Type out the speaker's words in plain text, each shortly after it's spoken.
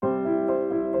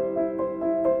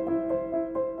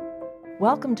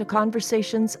Welcome to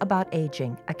Conversations About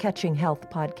Aging, a Catching Health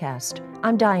podcast.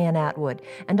 I'm Diane Atwood,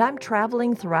 and I'm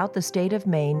traveling throughout the state of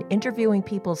Maine interviewing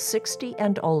people 60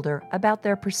 and older about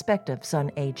their perspectives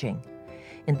on aging.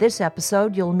 In this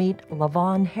episode, you'll meet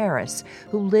LaVon Harris,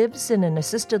 who lives in an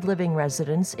assisted living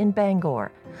residence in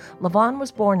Bangor. LaVon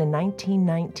was born in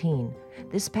 1919.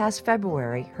 This past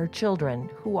February, her children,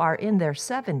 who are in their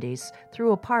 70s,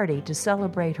 threw a party to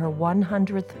celebrate her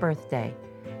 100th birthday.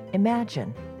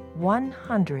 Imagine,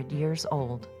 100 years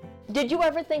old. Did you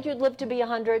ever think you'd live to be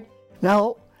 100?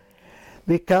 No,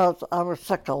 because I was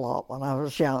sick a lot when I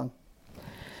was young.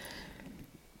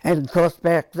 And of course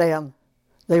back then,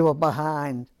 they were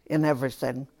behind in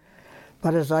everything.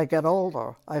 But as I got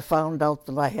older, I found out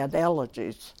that I had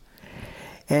allergies.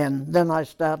 And then I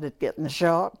started getting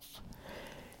shots.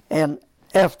 And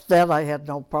after that, I had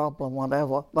no problem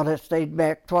whatever. But I stayed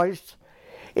back twice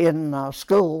in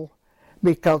school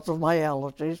because of my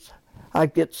allergies.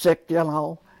 I'd get sick,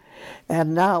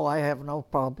 and now I have no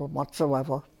problem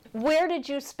whatsoever. Where did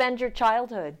you spend your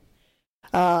childhood?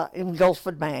 In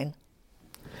Guilford, Maine.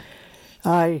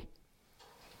 I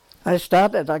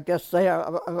started, I guess, there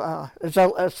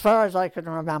as far as I can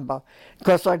remember,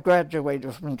 because I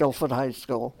graduated from Guilford High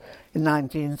School in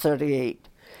 1938,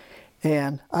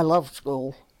 and I loved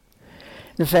school.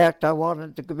 In fact, I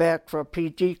wanted to go back for a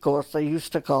PG course, they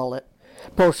used to call it,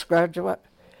 postgraduate.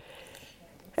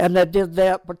 And I did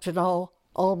that, but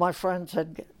all my friends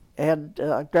had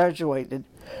graduated.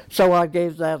 So I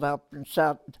gave that up and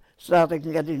started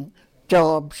getting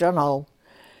jobs,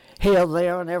 here,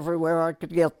 there, and everywhere I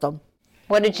could get them.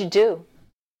 What did you do?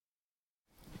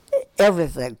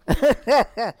 Everything.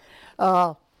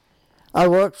 I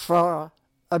worked for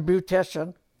a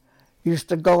beautician. Used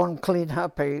to go and clean her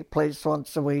place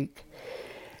once a week.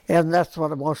 And that's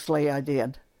what mostly I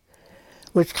did,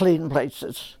 was clean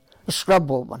places. A scrub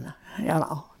woman,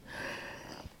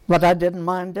 But I didn't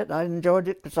mind it. I enjoyed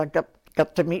it because I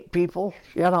got to meet people,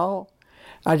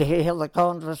 I'd hear the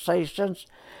conversations.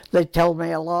 They'd tell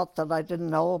me a lot that I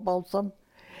didn't know about them,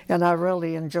 and I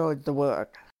really enjoyed the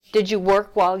work. Did you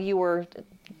work while you were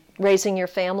raising your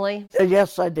family?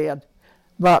 Yes, I did,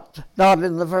 but not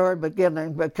in the very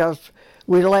beginning because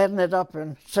we landed up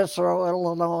in Cicero,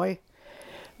 Illinois.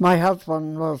 My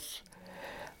husband was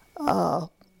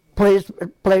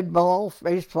played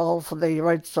baseball for the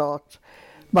Red Sox,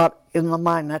 but in the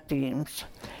minor teams.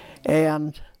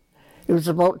 And it was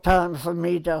about time for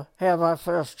me to have our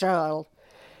first child.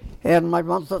 And my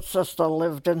mother's sister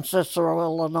lived in Cicero,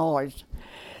 Illinois.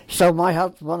 So my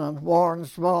husband and Warren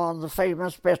Spahn, the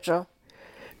famous pitcher,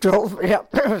 drove me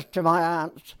up to my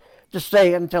aunt's to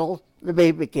stay until the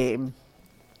baby came.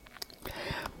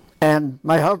 And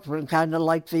my husband kind of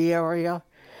liked the area.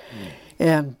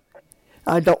 And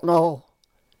I don't know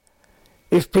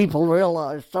if people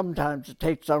realize sometimes it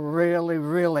takes a really,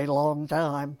 really long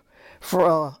time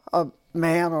for a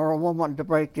man or a woman to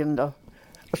break into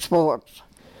sports.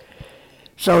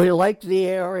 So he liked the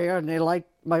area and he liked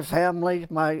my family,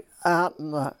 my aunt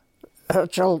and her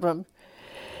children.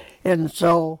 And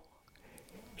so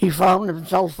he found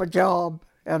himself a job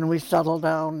and we settled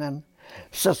down in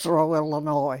Cicero,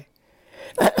 Illinois.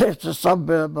 It's a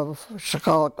suburb of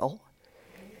Chicago.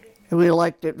 We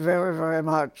liked it very, very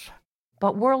much.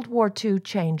 But World War II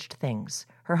changed things.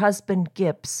 Her husband,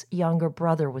 Gip's younger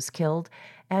brother, was killed,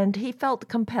 and he felt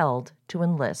compelled to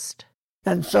enlist.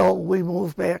 And so we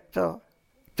moved back to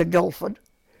Guilford.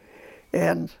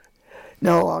 And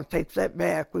no, I'll take that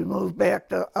back. We moved back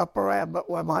to Upper Abbott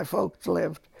where my folks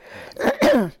lived.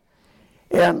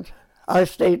 And I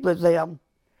stayed with them,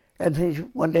 and he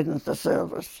went into the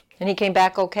service. And he came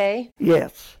back okay?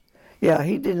 Yes. Yeah,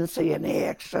 he didn't see any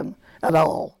action at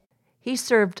all. He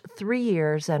served 3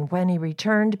 years and when he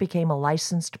returned became a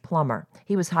licensed plumber.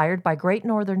 He was hired by Great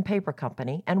Northern Paper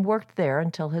Company and worked there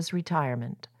until his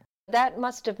retirement. That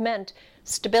must have meant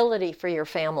stability for your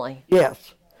family.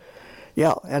 Yes.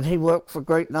 Yeah, and he worked for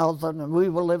Great Northern and we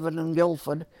were living in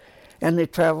Guilford and they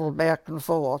traveled back and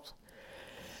forth.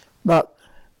 But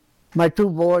my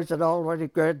two boys had already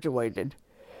graduated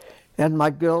and my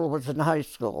girl was in high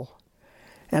school.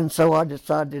 And so I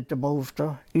decided to move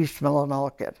to East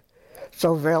Millinocket.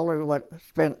 So Valerie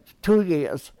spent 2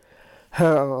 years,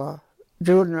 her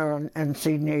junior and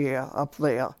senior year up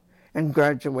there, and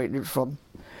graduated from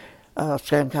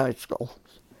Schenck High School.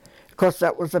 Of course,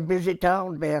 that was a busy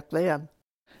town back then.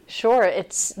 Sure,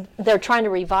 they're trying to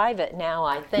revive it now,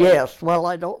 I think. Yes, well,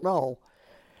 I don't know.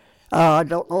 I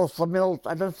don't know if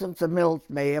I don't think the mills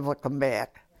may ever come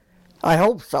back. I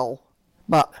hope so,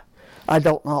 but I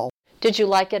don't know. Did you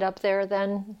like it up there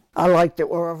then? I liked it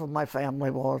wherever my family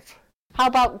was. How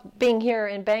about being here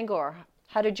in Bangor?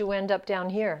 How did you end up down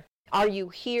here? Are you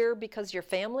here because your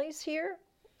family's here?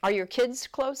 Are your kids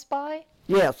close by?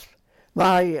 Yes,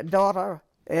 my daughter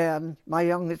and my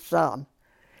youngest son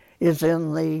is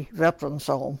in the Veterans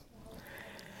Home.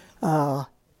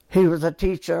 He was a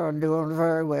teacher and doing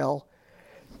very well,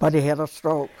 but he had a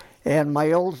stroke. And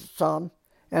my oldest son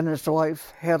and his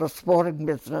wife had a sporting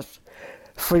business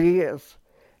for years,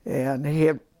 and he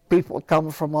had people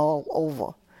come from all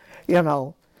over,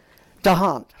 to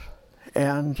hunt.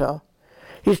 And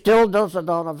he still does it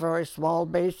on a very small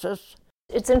basis.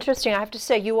 It's interesting. I have to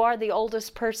say, you are the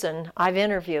oldest person I've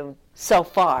interviewed so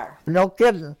far. No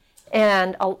kidding.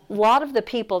 And a lot of the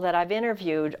people that I've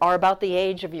interviewed are about the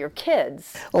age of your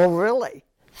kids. Oh, really?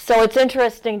 So it's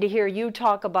interesting to hear you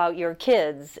talk about your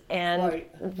kids, and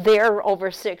Right. They're over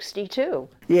 62.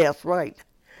 Yes, right.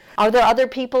 Are there other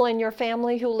people in your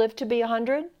family who live to be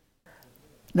 100?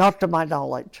 Not to my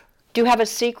knowledge. Do you have a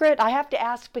secret? I have to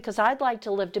ask because I'd like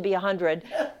to live to be 100.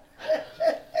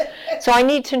 So I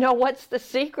need to know, what's the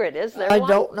secret? Is there I one?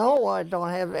 don't know. I don't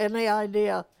have any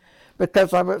idea.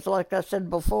 Because I was, like I said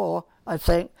before, I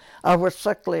think I was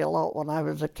sickly a lot when I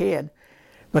was a kid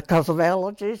because of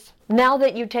allergies. Now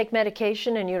that you take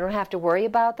medication and you don't have to worry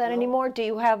about that anymore, do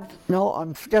you have... No,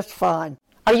 I'm just fine.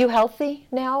 Are you healthy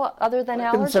now, other than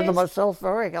I allergies? consider myself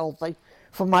very healthy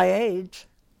for my age.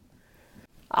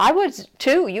 I was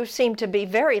too. You seem to be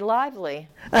very lively.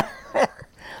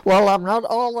 Well, I'm not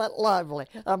all that lively.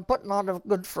 I'm putting on a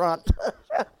good front.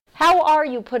 How are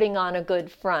you putting on a good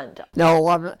front?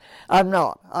 No, I'm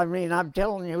not. I mean, I'm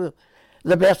telling you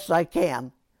the best I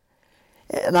can.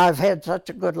 And I've had such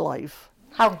a good life.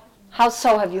 How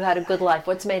so have you had a good life?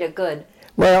 What's made it good?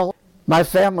 Well, my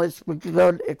family's been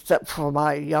good except for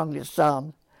my youngest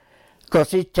son,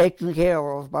 because he's taken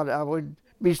care of, but I would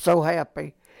be so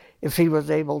happy if he was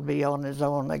able to be on his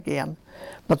own again.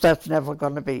 But that's never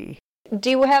going to be. Do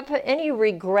you have any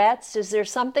regrets? Is there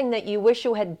something that you wish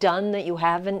you had done that you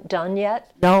haven't done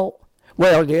yet? No.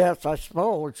 Well, yes, I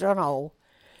suppose,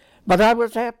 But I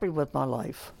was happy with my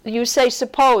life. You say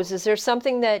suppose. Is there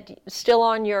something that still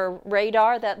on your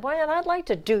radar that, well, I'd like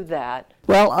to do that?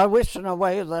 Well, I wish in a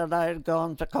way that I had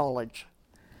gone to college.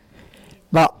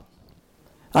 But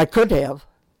I could have,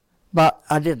 but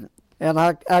I didn't. And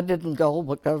I didn't go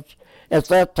because at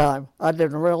that time I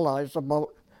didn't realize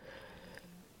about,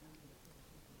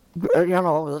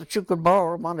 that you could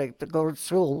borrow money to go to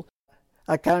school.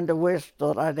 I kind of wished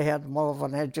that I'd had more of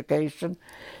an education.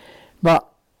 But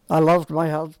I loved my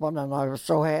husband and I was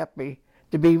so happy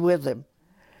to be with him.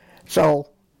 So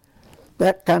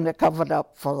that kind of covered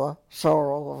up for the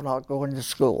sorrow of not going to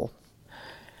school.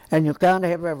 And you can't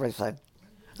have everything.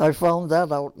 I found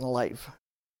that out in life.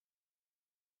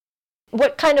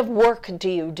 What kind of work do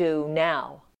you do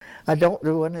now? I don't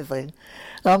do anything.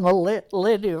 I'm a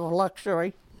lady of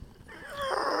luxury.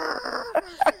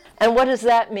 And what does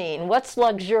that mean? What's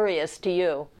luxurious to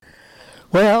you?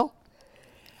 Well,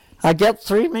 I get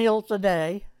 3 meals a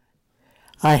day.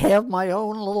 I have my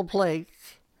own little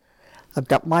place. I've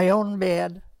got my own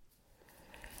bed.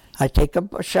 I take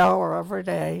a shower every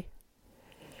day.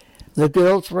 The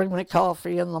girls bring me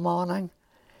coffee in the morning.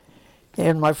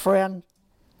 And my friend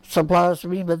supplies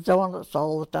me with donuts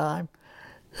all the time.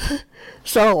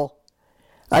 So,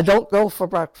 I don't go for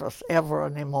breakfast ever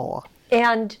anymore.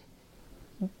 And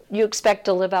you expect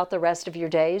to live out the rest of your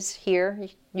days here?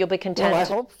 You'll be content? Well, I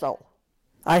hope so.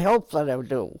 I hope that I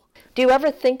do. Do you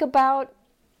ever think about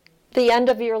the end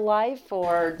of your life,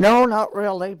 or? No, not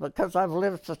really, because I've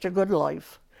lived such a good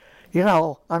life.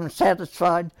 I'm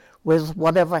satisfied with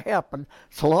whatever happened,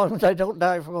 so long as I don't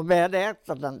die from a bad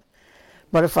accident.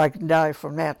 But if I can die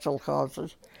from natural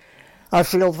causes, I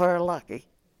feel very lucky,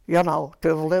 to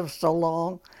have lived so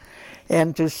long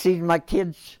and to see my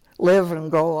kids live and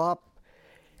grow up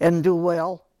and do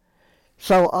well.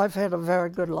 So I've had a very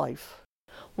good life.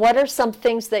 What are some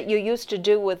things that you used to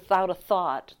do without a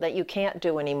thought that you can't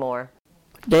do anymore?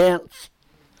 Dance.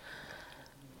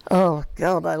 Oh,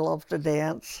 God, I love to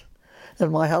dance.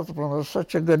 And my husband was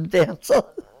such a good dancer.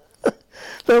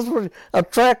 That's what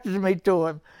attracted me to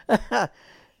him.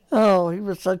 Oh, he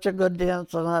was such a good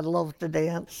dancer, and I loved to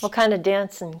dance. What kind of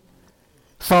dancing?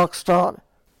 Foxtrot,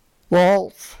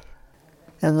 waltz.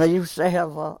 And they used to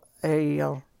have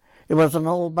it was an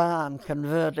old barn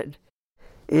converted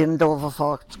into a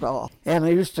foxtrot. And I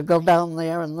used to go down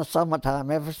there in the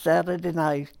summertime every Saturday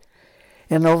night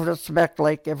and over to Speck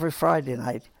Lake every Friday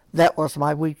night. That was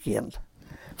my weekend,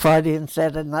 Friday and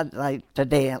Saturday night to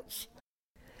dance.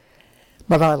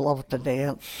 But I loved to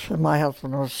dance, and my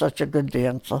husband was such a good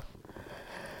dancer.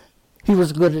 He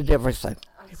was good at everything.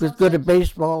 He was good at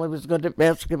baseball, he was good at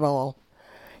basketball.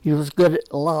 He was good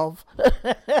at love.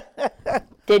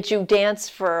 Did you dance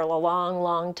for a long,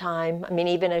 long time? I mean,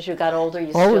 even as you got older,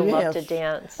 you still loved to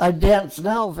dance. I dance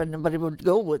now if anybody would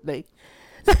go with me.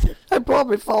 I'd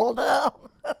probably fall down.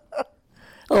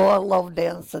 Oh, I love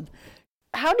dancing.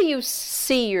 How do you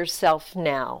see yourself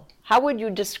now? How would you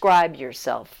describe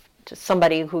yourself to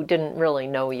somebody who didn't really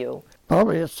know you?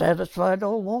 Probably a satisfied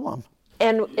old woman.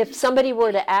 And if somebody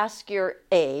were to ask your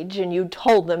age and you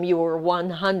told them you were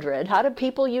 100, how do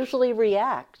people usually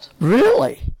react?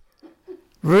 Really?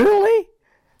 Really?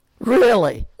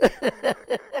 Really? Do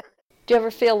you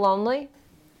ever feel lonely?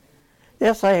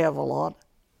 Yes, I have a lot.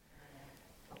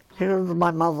 Here's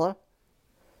my mother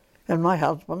and my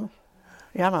husband,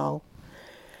 you know.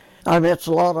 I mean, it's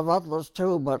a lot of others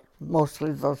too, but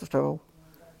mostly those two.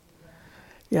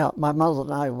 Yeah, my mother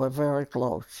and I were very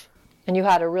close. And you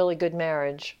had a really good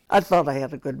marriage. I thought I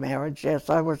had a good marriage, yes,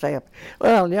 I was happy.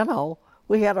 Well, you know,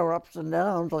 we had our ups and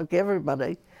downs like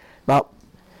everybody, but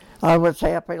I was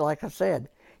happy, like I said.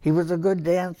 He was a good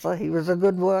dancer, he was a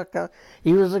good worker,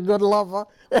 he was a good lover.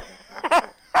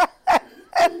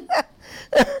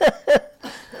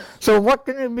 So what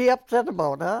can you be upset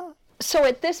about, huh? So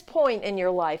at this point in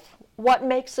your life, what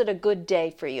makes it a good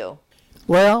day for you?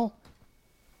 Well,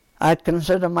 I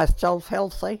consider myself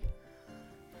healthy,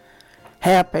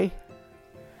 happy,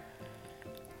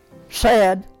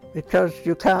 sad, because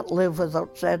you can't live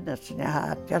without sadness in your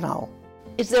heart, you know.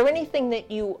 Is there anything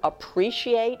that you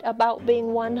appreciate about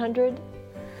being 100?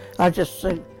 I just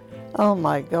think, oh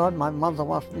my God, my mother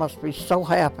must be so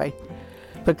happy,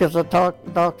 because the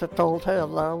doctor told her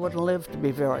that I wouldn't live to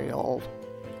be very old.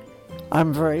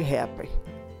 I'm very happy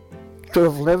to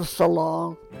have lived so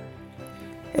long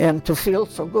and to feel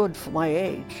so good for my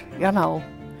age. You know,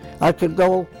 I could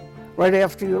go right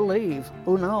after you leave,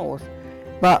 who knows?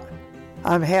 But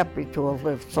I'm happy to have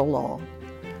lived so long.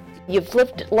 You've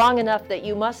lived long enough that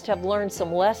you must have learned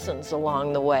some lessons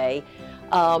along the way.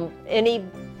 Any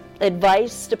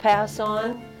advice to pass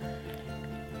on?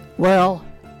 Well,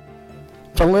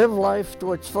 to live life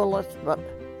to its fullest, but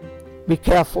be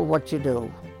careful what you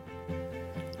do.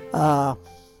 Have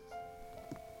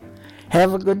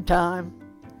a good time,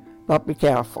 but be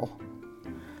careful.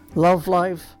 Love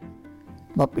life,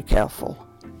 but be careful.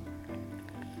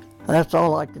 That's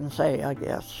all I can say, I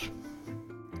guess.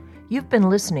 You've been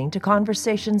listening to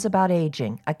Conversations About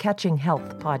Aging, a Catching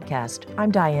Health podcast.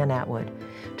 I'm Diane Atwood.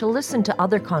 To listen to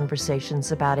other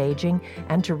conversations about aging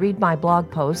and to read my blog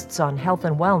posts on health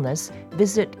and wellness,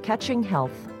 visit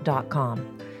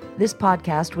catchinghealth.com. This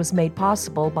podcast was made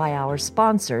possible by our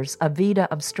sponsors, Avita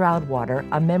of Stroudwater,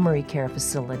 a memory care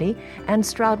facility, and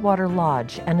Stroudwater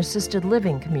Lodge, an assisted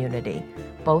living community,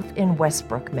 both in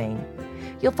Westbrook, Maine.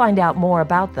 You'll find out more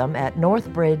about them at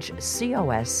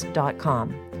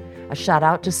northbridgecos.com. A shout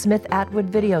out to Smith Atwood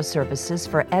Video Services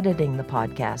for editing the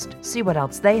podcast. See what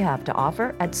else they have to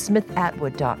offer at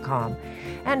smithatwood.com.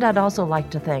 And I'd also like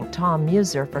to thank Tom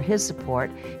Muser for his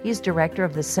support. He's director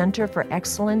of the Center for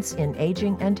Excellence in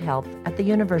Aging and Health at the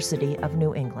University of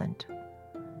New England.